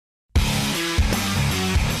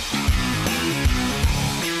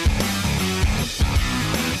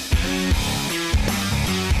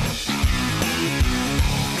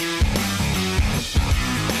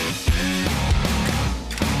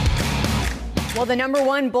Well, the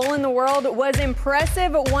 #1 bull in the world was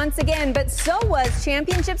impressive once again, but so was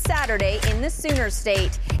Championship Saturday in the Sooner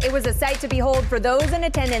State. It was a sight to behold for those in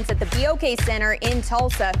attendance at the BOK Center in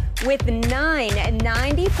Tulsa, with 9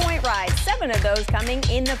 90-point rides, 7 of those coming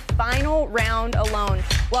in the final round alone.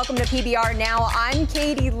 Welcome to PBR Now. I'm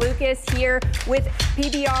Katie Lucas here with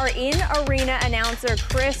PBR in-arena announcer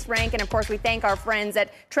Chris Rank, and of course we thank our friends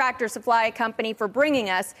at Tractor Supply Company for bringing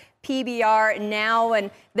us PBR Now.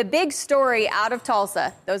 And the big story out of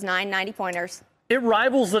Tulsa, those 9 90-pointers. It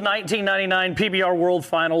rivals the 1999 PBR World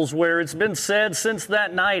Finals, where it's been said since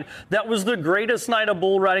that night that was the greatest night of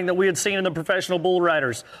bull riding that we had seen in the professional bull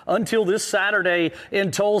riders. Until this Saturday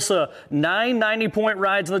in Tulsa, 9 90-point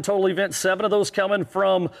rides in the total event, 7 of those coming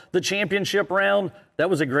from the championship round. That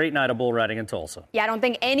was a great night of bull riding in Tulsa. Yeah, I don't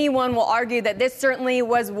think anyone will argue that this certainly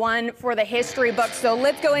was one for the history books. So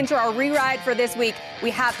let's go into our re-ride for this week. We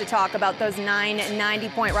have to talk about those 9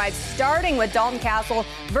 90-point rides, starting with Dalton Castle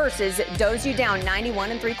versus Doze You Down,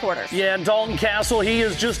 91 3/4. Yeah, Dalton Castle, he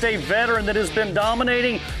is just a veteran that has been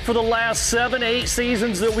dominating for the last 7-8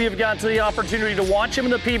 seasons that we have got to the opportunity to watch him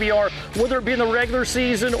in the PBR, whether it be in the regular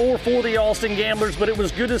season or for the Austin Gamblers. But it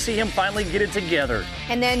was good to see him finally get it together.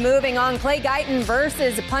 And then moving on, Clay Guyton versus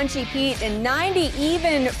Punchy Pete, and 90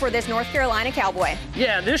 even for this North Carolina Cowboy.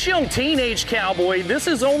 Yeah, this young teenage cowboy, this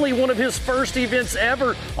is only one of his first events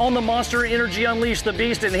ever on the Monster Energy Unleash the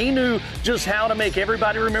Beast, and he knew just how to make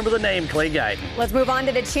everybody remember the name Clay Guyton. Let's move on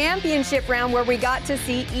to the championship round, where we got to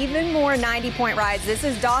see even more 90-point rides. This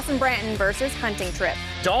is Dawson Branton versus Hunting Trip.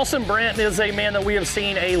 Dawson Branton is a man that we have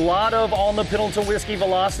seen a lot of on the Pendleton Whiskey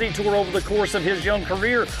Velocity Tour over the course of his young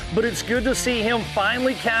career, but it's good to see him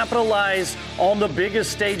finally capitalize on the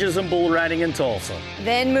biggest stages in bull riding in Tulsa.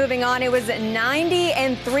 Then moving on, it was 90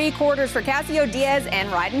 3/4 for Casio Diaz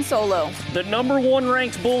and riding solo. The #1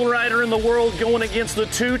 ranked bull rider in the world going against the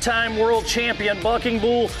 2-time world champion Bucking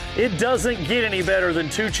Bull. It doesn't get any better than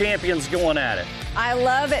 2 champions going at it. I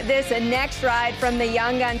love this next ride from the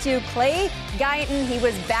young gun too, Clay Guyton. He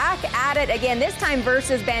was back at it again, this time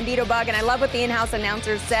versus Bandito Bug, and I love what the in-house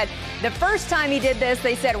announcers said. The first time he did this,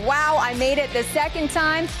 they said, wow, I made it. The second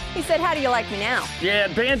time, he said, how do you like me now? Yeah,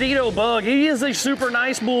 Bandito Bug, he is a super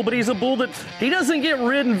nice bull, but he's a bull that he doesn't get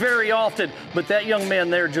ridden very often. But that young man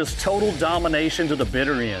there, just total domination to the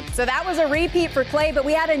bitter end. So that was a repeat for Clay, but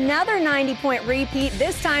we had another 90-point repeat,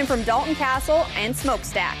 this time from Dalton Castle and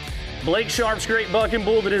Smokestack. Blake Sharp's great bucking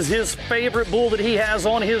bull that is his favorite bull that he has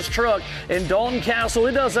on his truck. And Dalton Castle,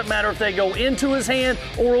 it doesn't matter if they go into his hand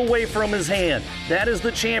or away from his hand. That is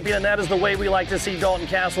the champion, and that is the way we like to see Dalton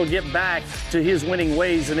Castle get back to his winning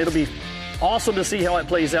ways. And it'll be awesome to see how it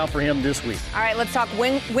plays out for him this week. All right, let's talk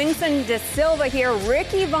Winston De Silva here.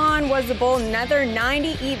 Ricky Vaughn was the bull, another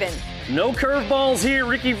 90 even. No curveballs here.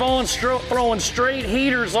 Ricky Vaughn throwing straight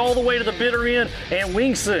heaters all the way to the bitter end, and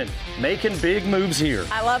Winston making big moves here.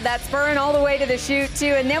 I love that, spurring all the way to the chute too.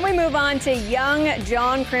 And then we move on to young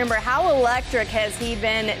John Crimber. How electric has he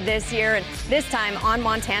been this year, and this time on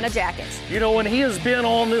Montana Jackets? You know, when he has been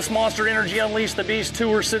on this Monster Energy Unleash the Beast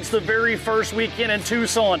tour since the very first weekend in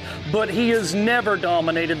Tucson, but he has never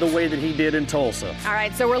dominated the way that he did in Tulsa. All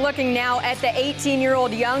right, so we're looking now at the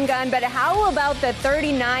 18-year-old young gun, but how about the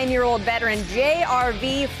 39-year-old veteran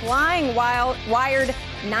JRV flying wired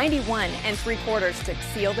 91 3/4 to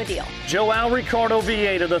seal the deal? Joao Ricardo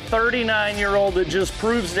Vieira, the 39-year-old that just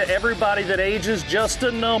proves to everybody that age is just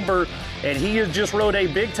a number, and he has just rode a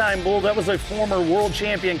big-time bull. That was a former world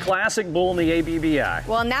champion classic bull in the ABBI.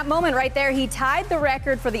 Well, in that moment right there, he tied the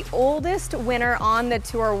record for the oldest winner on the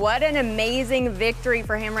tour. What an amazing victory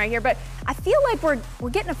for him right here. But I feel like we're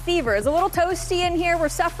getting a fever. It's a little toasty in here. We're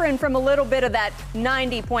suffering from a little bit of that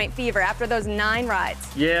 90-point fever after those 9 rides.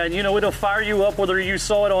 Yeah, and you know, it'll fire you up whether you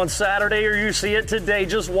saw it on Saturday or you see it today.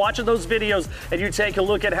 Just watching those videos and you take a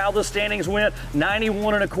look at how the standings went,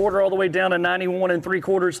 91 1/4 all the way down to 91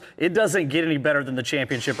 3/4. It doesn't get any better than the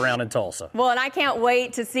championship round in Tulsa. Well, and I can't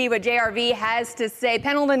wait to see what JRV has to say.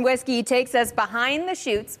 Pendleton Whiskey takes us behind the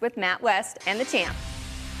chutes with Matt West and the champ.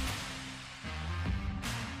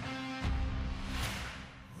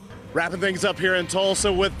 Wrapping things up here in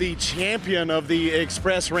Tulsa with the champion of the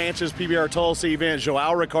Express Ranches PBR Tulsa event,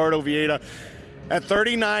 Joao Ricardo Vieira. At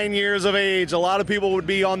 39 years of age, a lot of people would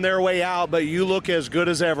be on their way out, but you look as good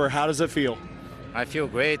as ever. How does it feel? I feel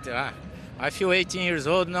great. I feel 18 years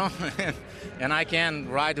old now, and I can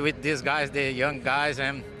ride with these guys, the young guys.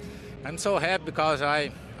 And I'm so happy because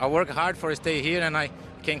I work hard for stay here, and I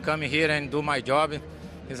can come here and do my job.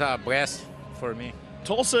 It's a blessing for me.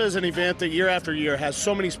 Tulsa is an event that year after year has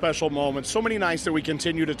so many special moments, so many nights that we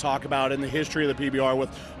continue to talk about in the history of the PBR with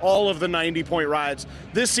all of the 90-point rides.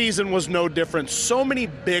 This season was no different. So many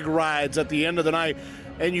big rides at the end of the night,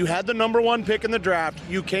 and you had the #1 pick in the draft.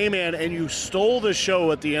 You came in and you stole the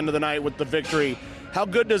show at the end of the night with the victory. How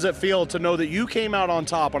good does it feel to know that you came out on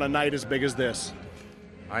top on a night as big as this?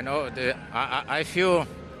 I know, I feel,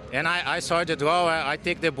 and I saw it as well. I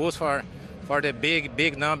take the boost for the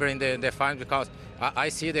big number in the final, because I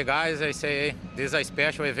see the guys, I say, hey, this is a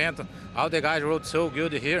special event. All the guys rode so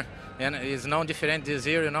good here, and it's no different this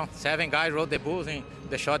year, 7 guys rode the bulls in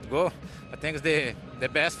the shot go. I think it's the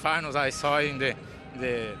best finals I saw in the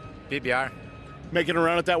PBR. Making a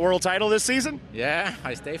run at that world title this season? Yeah,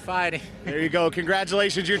 I stay fighting. There you go.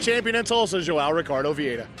 Congratulations. Your champion in Tulsa, Joao Ricardo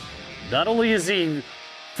Vieira. Not only is he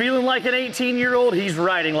feeling like an 18-year-old, he's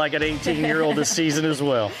riding like an 18-year-old this season as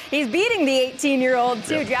well. He's beating the 18-year-old,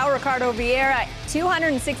 too. Yep. Joao Ricardo Vieira,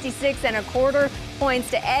 266.25 points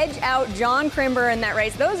to edge out John Crimber in that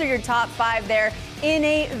race. Those are your top 5 there in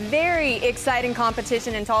a very exciting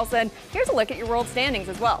competition in Tulsa. And here's a look at your world standings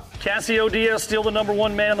as well. Casio Diaz still the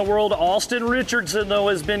 #1 man in the world. Austin Richardson, though,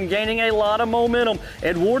 has been gaining a lot of momentum.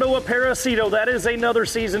 Eduardo Aparecido, that is another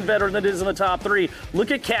seasoned veteran that is in the top 3.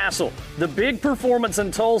 Look at Castle, the big performance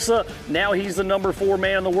in Tulsa. Now he's the #4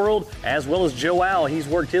 man in the world, as well as Joao. He's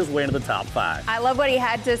worked his way into the top 5. I love what he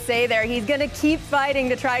had to say there. He's going to keep fighting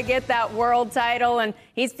to try to get that world title, and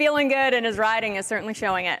he's feeling good, and his riding is certainly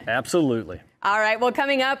showing it. Absolutely. All right, well,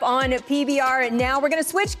 coming up on PBR Now, we're going to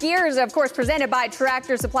switch gears, of course, presented by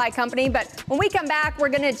Tractor Supply Company. But when we come back, we're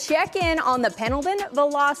going to check in on the Pendleton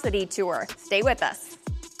Velocity Tour. Stay with us.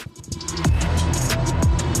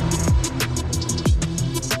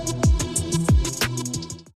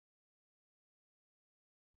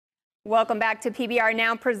 Welcome back to PBR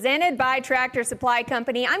Now, presented by Tractor Supply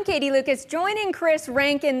Company. I'm Katie Lucas, joining Chris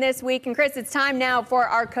Rankin this week. And Chris, it's time now for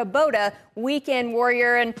our Kubota Weekend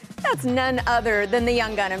Warrior, and that's none other than the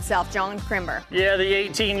young gun himself, John Crimber. Yeah, the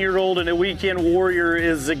 18-year-old and a Weekend Warrior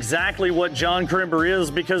is exactly what John Crimber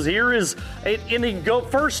is, because here is, in the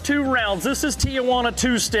first 2 rounds, this is Tijuana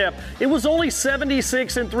 2-step. It was only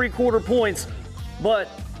 76.75 points, but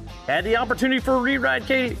had the opportunity for a reride,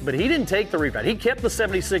 Katie, but he didn't take the reride. He kept the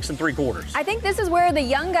 76.75. I think this is where the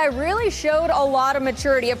young guy really showed a lot of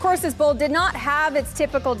maturity. Of course, this bull did not have its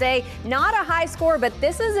typical day, not a high score, but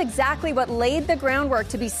this is exactly what laid the groundwork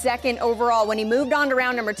to be second overall. When he moved on to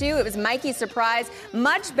round number 2, it was Mikey's surprise.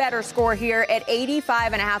 Much better score here at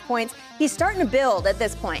 85.5 points. He's starting to build at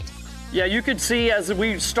this point. Yeah, you could see as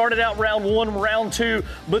we started out round 1, round 2,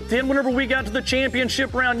 but then whenever we got to the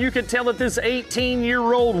championship round, you could tell that this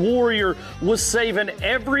 18-year-old Warrior was saving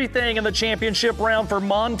everything in the championship round for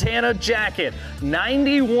Montana Jacket.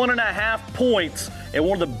 91.5 points, and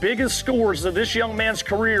one of the biggest scores of this young man's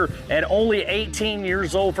career at only 18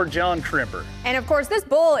 years old for John Crimber. And of course, this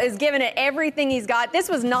bull is giving it everything he's got. This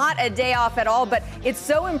was not a day off at all, but it's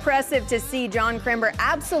so impressive to see John Crimber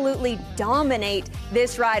absolutely dominate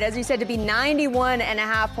this ride. As you said, to be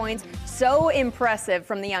 91.5 points. So impressive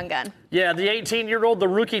from the young gun. Yeah, the 18-year-old, the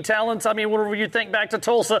rookie talents. I mean, whenever you think back to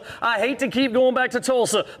Tulsa, I hate to keep going back to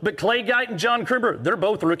Tulsa, but Clay Geit and John Crimber, they're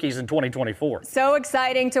both rookies in 2024. So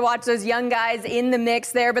exciting to watch those young guys in the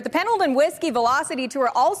mix there. But the Pendleton Whiskey Velocity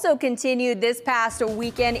Tour also continued this past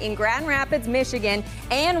weekend in Grand Rapids, Michigan,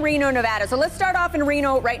 and Reno, Nevada. So let's start off in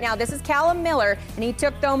Reno right now. This is Callum Miller, and he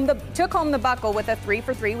took home the buckle with a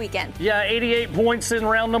 3-for-3 weekend. Yeah, 88 points in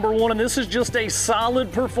round number 1, and this is just a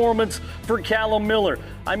solid performance for Callum Miller.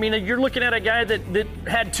 I mean, you're looking at a guy that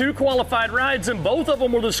had 2 qualified rides, and both of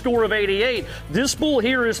them were the score of 88. This bull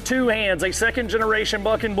here is 2 hands, a second-generation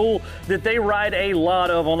bucking bull that they ride a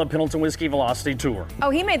lot of on the Pendleton Whiskey Velocity Tour.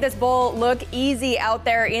 Oh, he made this bull look easy out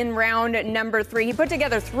there in round number 3. He put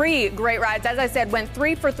together 3 great rides. As I said, went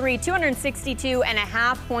 3-for-3,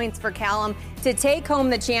 262.5 points for Callum to take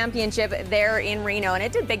home the championship there in Reno, and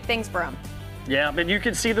it did big things for him. Yeah, but you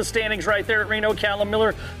can see the standings right there at Reno. Callum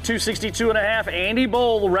Miller, 262.5. Andy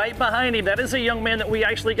Bowl right behind him. That is a young man that we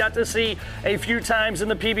actually got to see a few times in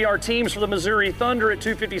the PBR teams for the Missouri Thunder at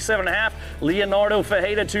 257.5. Leonardo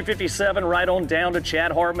Fajeda, 257, right on down to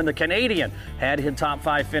Chad Hartman, the Canadian, had his top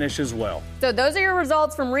 5 finish as well. So those are your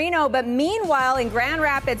results from Reno. But meanwhile, in Grand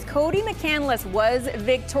Rapids, Cody McCandless was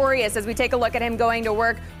victorious as we take a look at him going to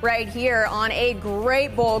work right here on a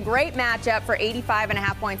great bull, great matchup for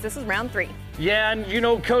 85.5 points. This is round 3. Yeah, and you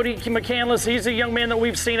know, Cody McCandless, he's a young man that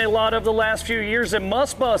we've seen a lot of the last few years. And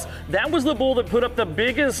Must Bus, that was the bull that put up the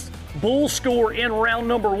biggest bull score in round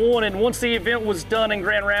number 1. And once the event was done in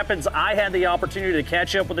Grand Rapids, I had the opportunity to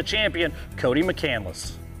catch up with the champion, Cody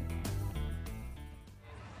McCandless.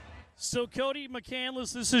 So, Cody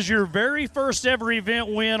McCandless, this is your very first ever event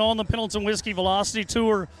win on the Pendleton Whiskey Velocity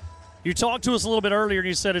Tour. You talked to us a little bit earlier, and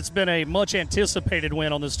you said it's been a much-anticipated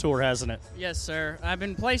win on this tour, hasn't it? Yes, sir. I've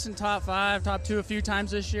been placing top 5, top 2 a few times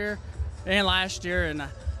this year and last year, and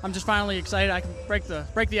I'm just finally excited I can break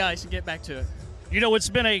the ice and get back to it. You know, it's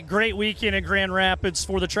been a great weekend in Grand Rapids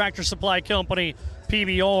for the Tractor Supply Company,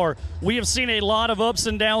 PBR. We have seen a lot of ups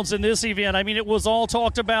and downs in this event. I mean, it was all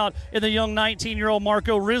talked about in the young 19-year-old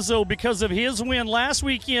Marco Rizzo because of his win last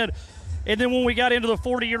weekend. And then when we got into the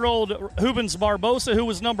 40-year-old Rubens Barbosa, who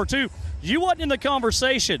was number 2, you wasn't in the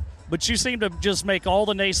conversation, but you seem to just make all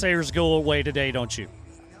the naysayers go away today, don't you?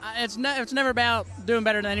 It's never about doing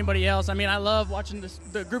better than anybody else. I mean, I love watching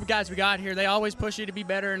the group of guys we got here. They always push you to be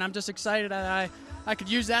better, and I'm just excited that I could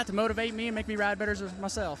use that to motivate me and make me ride better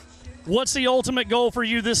myself. What's the ultimate goal for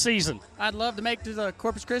you this season? I'd love to make it to the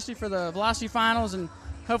Corpus Christi for the Velocity Finals and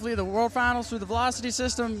hopefully the World Finals through the Velocity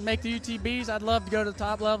system, make the UTBs. I'd love to go to the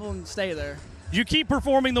top level and stay there. You keep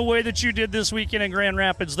performing the way that you did this weekend in Grand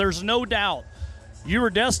Rapids. There's no doubt you are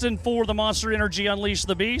destined for the Monster Energy Unleash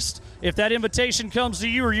the Beast. If that invitation comes to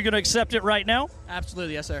you, are you going to accept it right now?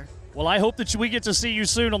 Absolutely, yes, sir. Well, I hope that we get to see you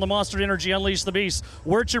soon on the Monster Energy Unleash the Beast.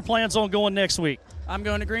 Where's your plans on going next week? I'm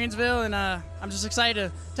going to Greensville, and I'm just excited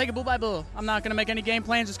to take it bull by bull. I'm not going to make any game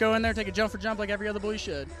plans. Just go in there, take a jump for jump like every other bull you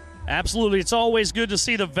should. Absolutely. It's always good to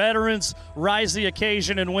see the veterans rise the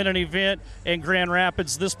occasion and win an event in Grand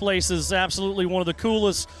Rapids. This place is absolutely one of the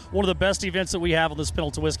coolest, one of the best events that we have on this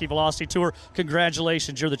Pendleton Whiskey Velocity Tour.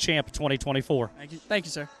 Congratulations. You're the champ of 2024. Thank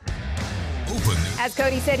you, sir. As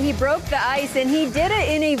Cody said, he broke the ice, and he did it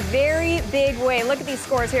in a very big way. Look at these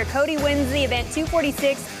scores here. Cody wins the event,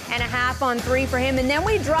 246.5 on 3 for him. And then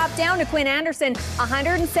we drop down to Quinn Anderson,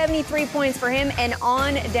 173 points for him, and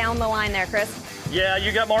on down the line there, Chris. Yeah,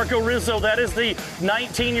 you got Marco Rizzo. That is the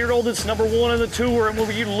 19-year-old that's number 1 in the tour. And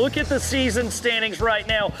when you look at the season standings right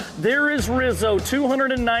now, there is Rizzo.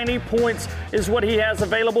 290 points is what he has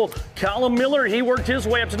available. Colin Miller, he worked his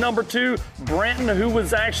way up to number 2. Brenton, who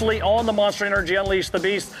was actually on the Monster Energy Unleash the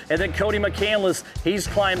Beast. And then Cody McCandless, he's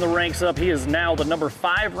climbed the ranks up. He is now the number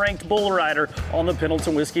 5 ranked bull rider on the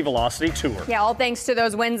Pendleton Whiskey Velocity Tour. Yeah, all thanks to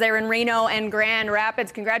those wins there in Reno and Grand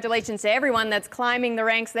Rapids. Congratulations to everyone that's climbing the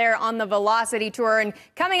ranks there on the Velocity Tour. And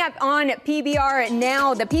coming up on PBR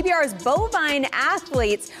Now, the PBR's bovine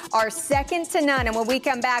athletes are second to none. And when we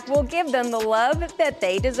come back, we'll give them the love that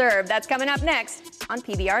they deserve. That's coming up next on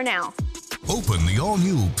PBR Now. Open the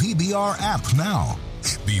all-new PBR app now.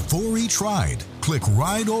 Before each ride, click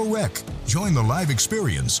Ride or Wreck. Join the live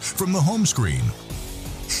experience from the home screen.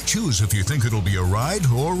 Choose if you think it'll be a ride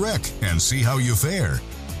or wreck and see how you fare.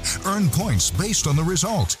 Earn points based on the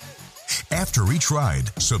result. After each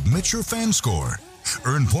ride, submit your fan score.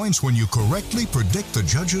 Earn points when you correctly predict the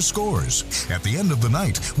judges' scores. At the end of the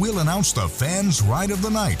night, we'll announce the Fans' Ride of the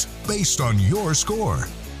Night based on your score.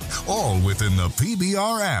 All within the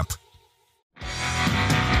PBR app.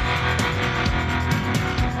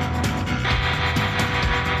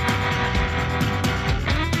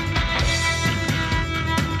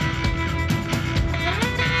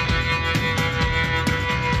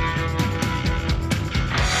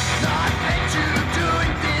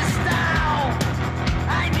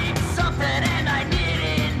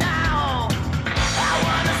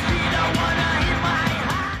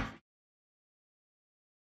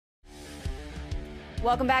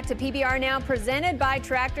 Welcome back to PBR Now, presented by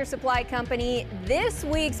Tractor Supply Company. This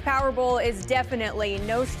week's Powerball is definitely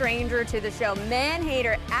no stranger to the show.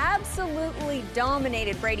 Manhater absolutely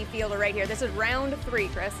dominated Brady Fielder right here. This is round 3,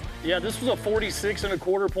 Chris. Yeah, this was a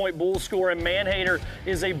 46.25 point bull score, and Manhater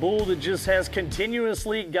is a bull that just has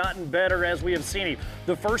continuously gotten better as we have seen him.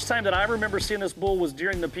 The first time that I remember seeing this bull was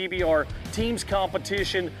during the PBR teams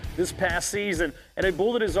competition this past season, and a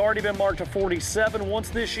bull that has already been marked to 47 once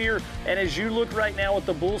this year. And as you look right now at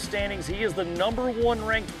the bull standings, he is the number 1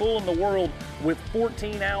 ranked bull in the world with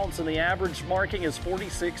 14 ounce, and the average marking is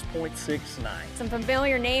 46.69. Some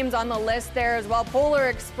familiar names on the list there as well. Polar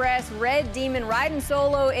Express, Red Demon, riding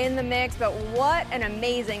solo in the mix, but what an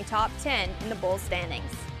amazing top 10 in the bull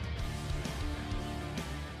standings.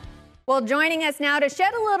 Well, joining us now to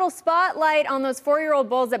shed a little spotlight on those 4-year-old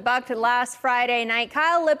bulls that bucked last Friday night,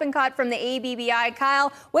 Kyle Lippincott from the ABBI.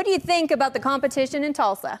 Kyle, what do you think about the competition in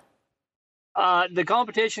Tulsa? The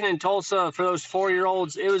competition in Tulsa for those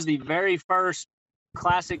 4-year-olds, it was the very first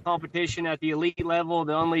classic competition at the elite level,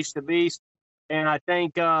 the Unleash the Beast. And I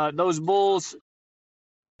think those bulls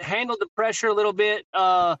handled the pressure a little bit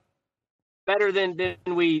better than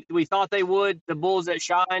we thought they would. The bulls that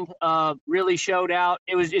shined really showed out.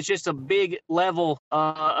 It's just a big level,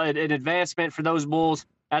 an advancement for those bulls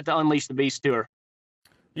at the Unleash the Beast Tour.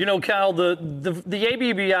 You know, Kyle, the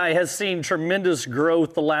ABBI has seen tremendous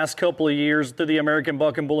growth the last couple of years through the American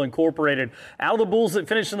Buck and Bull Incorporated. Out of the bulls that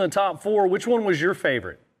finished in the top 4, which one was your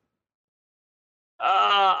favorite?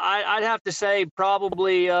 I'd have to say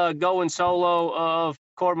probably Going Solo of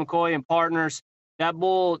Cord McCoy and Partners. That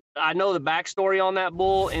bull, I know the backstory on that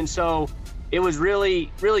bull, and so it was really,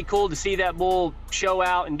 really cool to see that bull show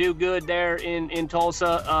out and do good there in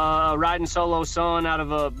Tulsa. Riding Solo son out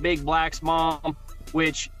of a big Black's mom,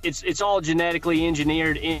 which it's all genetically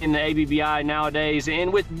engineered in the ABBI nowadays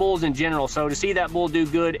and with bulls in general. So to see that bull do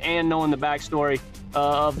good and knowing the backstory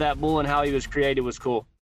of that bull and how he was created was cool.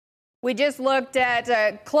 We just looked at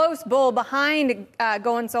a close bull behind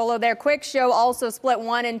Going Solo there. Quick Show also split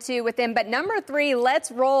 1 and 2 with him. But number 3, Let's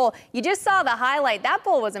Roll. You just saw the highlight. That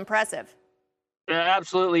bull was impressive. Yeah,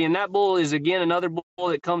 absolutely. And that bull is, again, another bull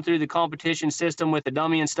that come through the competition system with the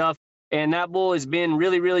dummy and stuff. And that bull has been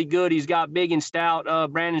really, really good. He's got big and stout.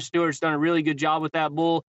 Brandon Stewart's done a really good job with that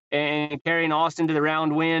bull and carrying Austin to the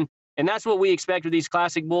round win. And that's what we expect with these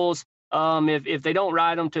classic bulls. If they don't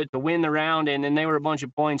ride them to win the round, and then they were a bunch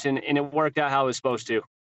of points, and it worked out how it was supposed to.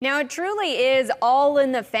 Now, it truly is all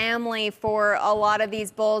in the family for a lot of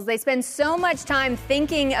these bulls. They spend so much time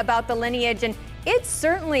thinking about the lineage, and it's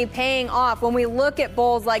certainly paying off when we look at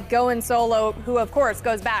bulls like Going Solo, who, of course,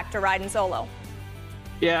 goes back to riding solo.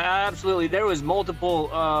 Yeah, absolutely. There was multiple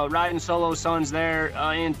riding solo sons there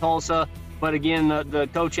in Tulsa, but again, the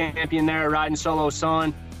co-champion there, riding solo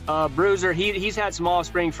son. Bruiser, he's had some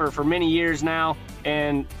offspring for many years now,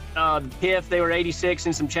 and the PIF, they were 86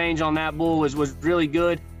 and some change on that bull was really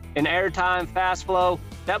good. And Airtime, Fast Flow,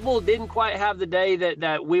 that bull didn't quite have the day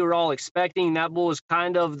that we were all expecting. That bull is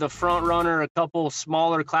kind of the front runner, a couple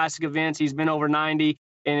smaller classic events. He's been over 90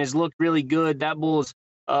 and has looked really good. That bull is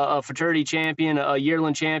a fraternity champion, a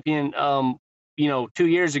yearling champion, 2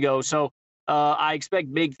 years ago. So I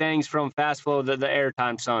expect big things from Fast Flow, the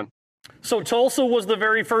Airtime son. So Tulsa was the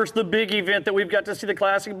big event that we've got to see the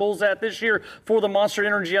Classic Bulls at this year for the Monster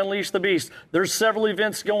Energy Unleash the Beast. There's several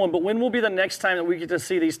events going, but when will be the next time that we get to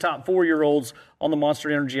see these top 4-year-olds on the Monster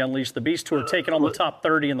Energy Unleash the Beast Tour taking on the top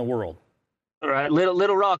 30 in the world? All right,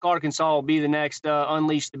 Little Rock, Arkansas will be the next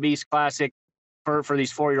Unleash the Beast Classic for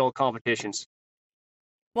these 4-year-old competitions.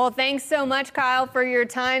 Well, thanks so much, Kyle, for your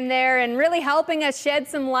time there and really helping us shed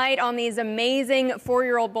some light on these amazing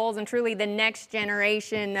 4-year-old bulls and truly the next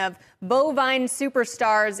generation of bovine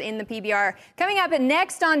superstars in the PBR. Coming up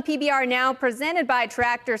next on PBR Now, presented by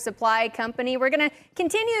Tractor Supply Company, we're going to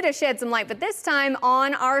continue to shed some light, but this time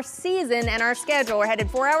on our season and our schedule. We're headed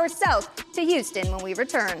 4 hours south to Houston when we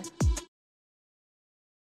return.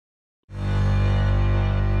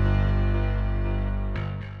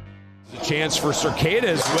 Chance for Circada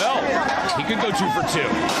as well. He could go 2 for 2.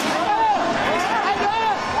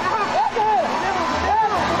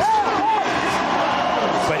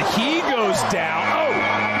 But he goes down.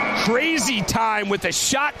 Oh, crazy time with a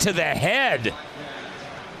shot to the head.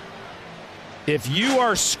 If you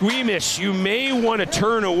are squeamish, you may want to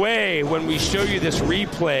turn away when we show you this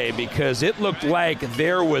replay because it looked like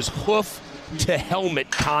there was hoof to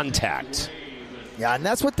helmet contact. Yeah, and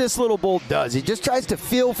that's what this little bull does. He just tries to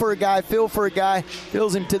feel for a guy, feels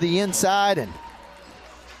him to the inside, and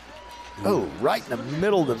right in the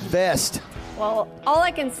middle of the vest. Well, all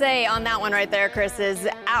I can say on that one right there, Chris, is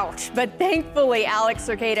ouch. But thankfully, Alex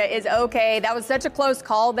Circada is okay. That was such a close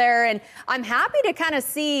call there, and I'm happy to kind of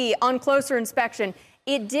see on closer inspection,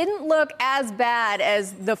 it didn't look as bad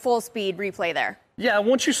as the full speed replay there. Yeah,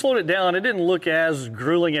 once you slowed it down, it didn't look as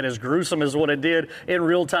grueling and as gruesome as what it did in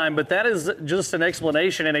real time. But that is just an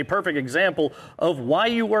explanation and a perfect example of why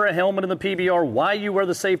you wear a helmet in the PBR, why you wear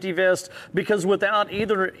the safety vest. Because without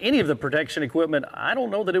any of the protection equipment, I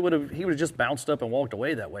don't know that he would have just bounced up and walked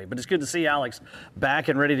away that way. But it's good to see Alex back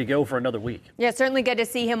and ready to go for another week. Yeah, certainly good to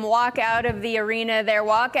see him walk out of the arena there,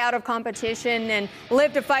 walk out of competition, and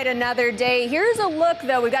live to fight another day. Here's a look,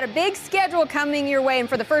 though. We've got a big schedule coming your way, and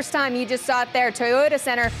for the first time, you just saw it there, Toyota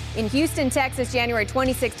Center in Houston, Texas, January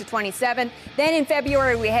 26th to 27th. Then in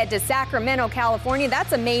February, we head to Sacramento, California.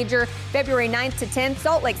 That's a major. February 9th to 10th,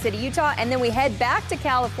 Salt Lake City, Utah. And then we head back to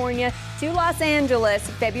California to Los Angeles,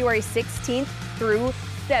 February 16th through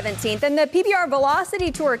 17th. And the PBR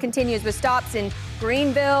Velocity Tour continues with stops in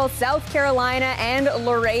Greenville, South Carolina, and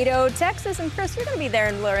Laredo, Texas. And Chris, you're going to be there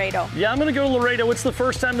in Laredo. Yeah, I'm going to go to Laredo. It's the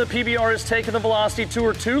first time the PBR has taken the Velocity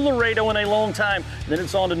Tour to Laredo in a long time. Then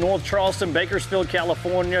it's on to North Charleston, Bakersfield,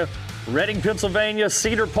 California, Reading, Pennsylvania,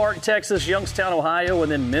 Cedar Park, Texas, Youngstown, Ohio,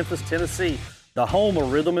 and then Memphis, Tennessee. the home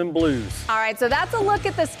of rhythm and blues. All right, so that's a look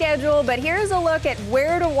at the schedule, but here's a look at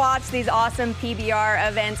where to watch these awesome PBR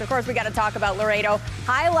events. Of course, we got to talk about Laredo.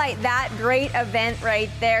 Highlight that great event right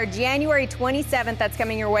there. January 27th, that's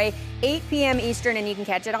coming your way, 8 p.m. Eastern, and you can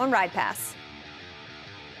catch it on Ride Pass.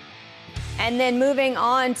 And then moving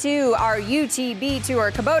on to our UTB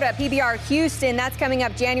Tour, Kubota PBR Houston. That's coming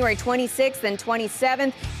up January 26th and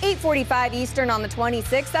 27th, 8:45 Eastern on the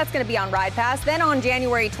 26th. That's going to be on Ride Pass. Then on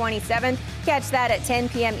January 27th, catch that at 10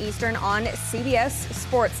 p.m. Eastern on CBS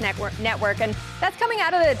Sports Network. And that's coming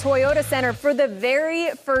out of the Toyota Center for the very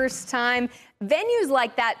first time. Venues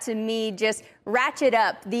like that, to me, just ratchet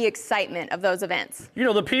up the excitement of those events. You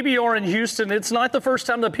know, the PBR in Houston, it's not the first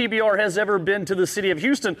time the PBR has ever been to the city of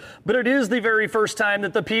Houston, but it is the very first time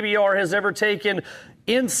that the PBR has ever taken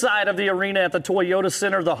inside of the arena at the Toyota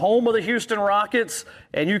Center, the home of the Houston Rockets.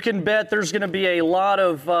 And you can bet there's going to be a lot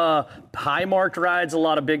of high-marked rides, a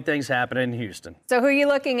lot of big things happening in Houston. So who are you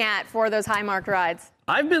looking at for those high-marked rides?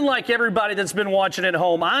 I've been like everybody that's been watching at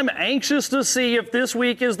home. I'm anxious to see if this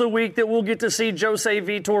week is the week that we'll get to see Jose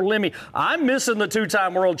Vitor Lemi. I'm missing the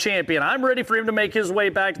two-time world champion. I'm ready for him to make his way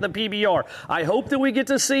back to the PBR. I hope that we get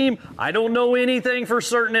to see him. I don't know anything for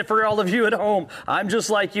certain for all of you at home. I'm just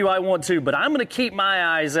like you. I want to. But I'm going to keep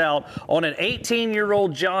my eyes out on an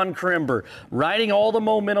 18-year-old John Crimber riding all the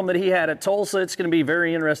momentum that he had at Tulsa. It's going to be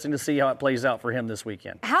very interesting to see how it plays out for him this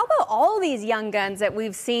weekend. How about all these young guns that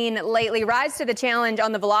we've seen lately rise to the challenge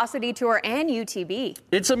on the Velocity Tour and UTB?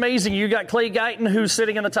 It's amazing. You got Clay Guyton, who's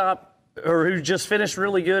sitting in the top, or who just finished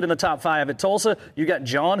really good in the top 5 at Tulsa. You got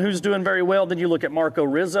John, who's doing very well. Then you look at Marco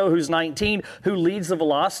Rizzo, who's 19, who leads the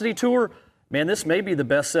Velocity Tour. Man, this may be the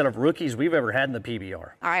best set of rookies we've ever had in the PBR.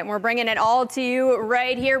 All right, we're bringing it all to you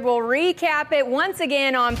right here. We'll recap it once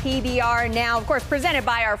again on PBR Now, of course, presented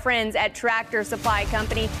by our friends at Tractor Supply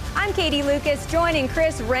Company. I'm Katie Lucas, joining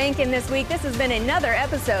Chris Rankin this week. This has been another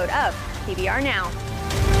episode of PBR Now.